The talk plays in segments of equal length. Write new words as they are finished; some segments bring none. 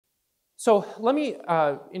So let me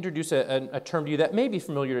introduce a term to you that may be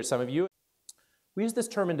familiar to some of you. We use this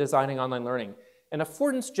term in designing online learning. And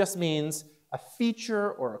affordance just means a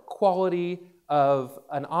feature or a quality of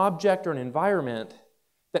an object or an environment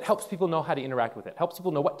that helps people know how to interact with it, helps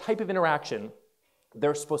people know what type of interaction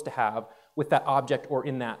they're supposed to have with that object or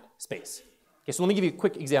in that space. Okay, so let me give you a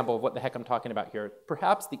quick example of what the heck I'm talking about here.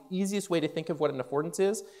 Perhaps the easiest way to think of what an affordance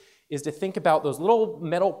is to think about those little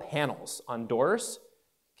metal panels on doors,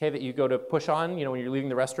 okay, that you go to push on, when you're leaving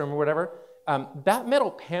the restroom or whatever. That metal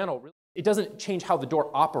panel, it doesn't change how the door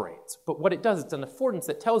operates, but what it does, it's an affordance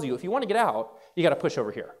that tells you if you want to get out, you got to push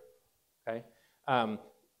over here, okay?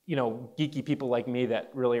 Geeky people like me that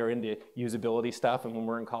really are into usability stuff, and when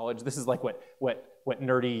we're in college, this is like what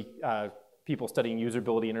nerdy people studying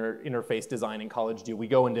usability interface design in college do. We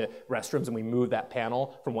go into restrooms and we move that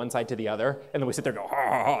panel from one side to the other, and then we sit there and go,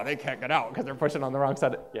 oh, they can't get out because they're pushing on the wrong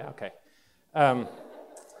side. Yeah, okay.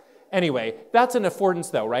 Anyway, that's an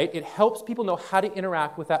affordance though, right? It helps people know how to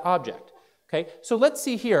interact with that object, okay? So let's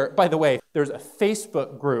see here, by the way, there's a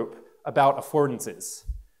Facebook group about affordances,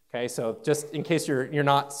 okay? So just in case you're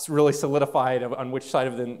not really solidified on which side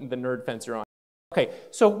of the nerd fence you're on. Okay,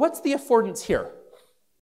 so what's the affordance here?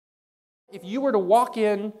 If you were to walk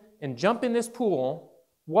in and jump in this pool,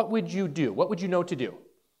 what would you do? What would you know to do?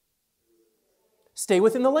 Stay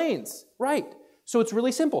within the lanes, right? So it's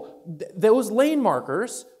really simple. Those lane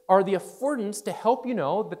markers are the affordance to help you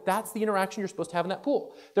know that that's the interaction you're supposed to have in that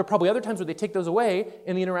pool. There are probably other times where they take those away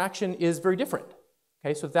and the interaction is very different.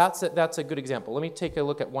 Okay, so that's a good example. Let me take a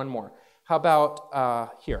look at one more. How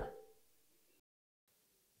about here?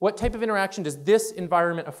 What type of interaction does this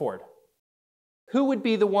environment afford? Who would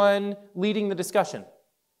be the one leading the discussion?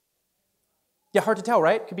 Yeah, hard to tell,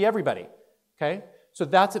 right? Could be everybody. Okay, so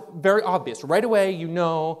that's very obvious. Right away, you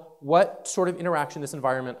know what sort of interaction this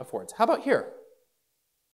environment affords. How about here?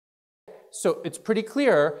 So it's pretty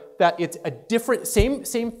clear that it's a different, same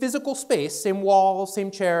physical space, same walls, same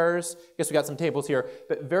chairs. I guess we got some tables here.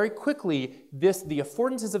 But very quickly, the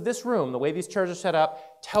affordances of this room, the way these chairs are set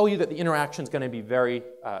up, tell you that the interaction is going to be very,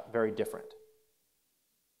 very different.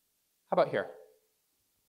 How about here?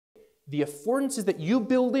 The affordances that you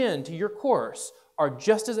build into your course are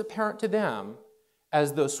just as apparent to them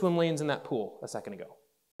as those swim lanes in that pool a second ago.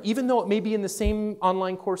 Even though it may be in the same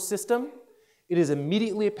online course system, it is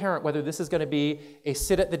immediately apparent whether this is going to be a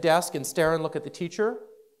sit at the desk and stare and look at the teacher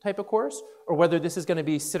type of course, or whether this is going to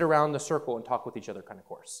be sit around the circle and talk with each other kind of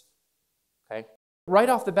course. Okay? Right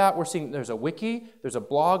off the bat, we're seeing there's a wiki, there's a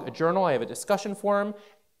blog, a journal, I have a discussion forum.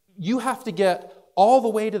 You have to get all the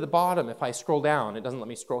way to the bottom. If I scroll down, it doesn't let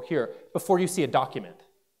me scroll here, before you see a document.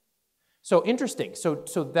 So interesting.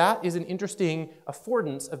 So that is an interesting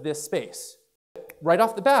affordance of this space. Right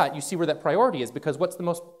off the bat, you see where that priority is, because what's the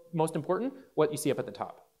most important? What you see up at the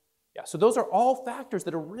top. Yeah, so those are all factors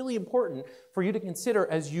that are really important for you to consider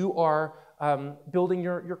as you are building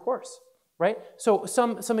your course, right? So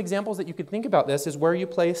some examples that you could think about this is where you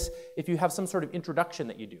place, if you have some sort of introduction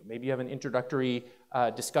that you do. Maybe you have an introductory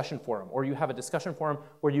discussion forum, or you have a discussion forum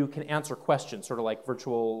where you can answer questions, sort of like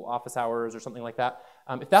virtual office hours or something like that.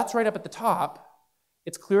 If that's right up at the top,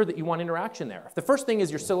 it's clear that you want interaction there. If the first thing is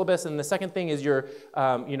your syllabus, and the second thing is your,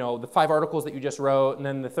 the 5 articles that you just wrote, and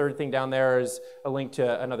then the third thing down there is a link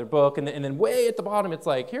to another book, and then way at the bottom it's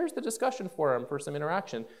like, here's the discussion forum for some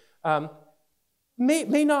interaction.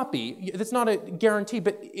 May not be. It's not a guarantee,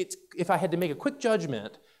 but if I had to make a quick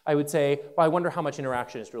judgment, I would say, well, I wonder how much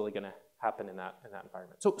interaction is really going to happen in that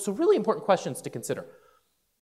environment. So really important questions to consider.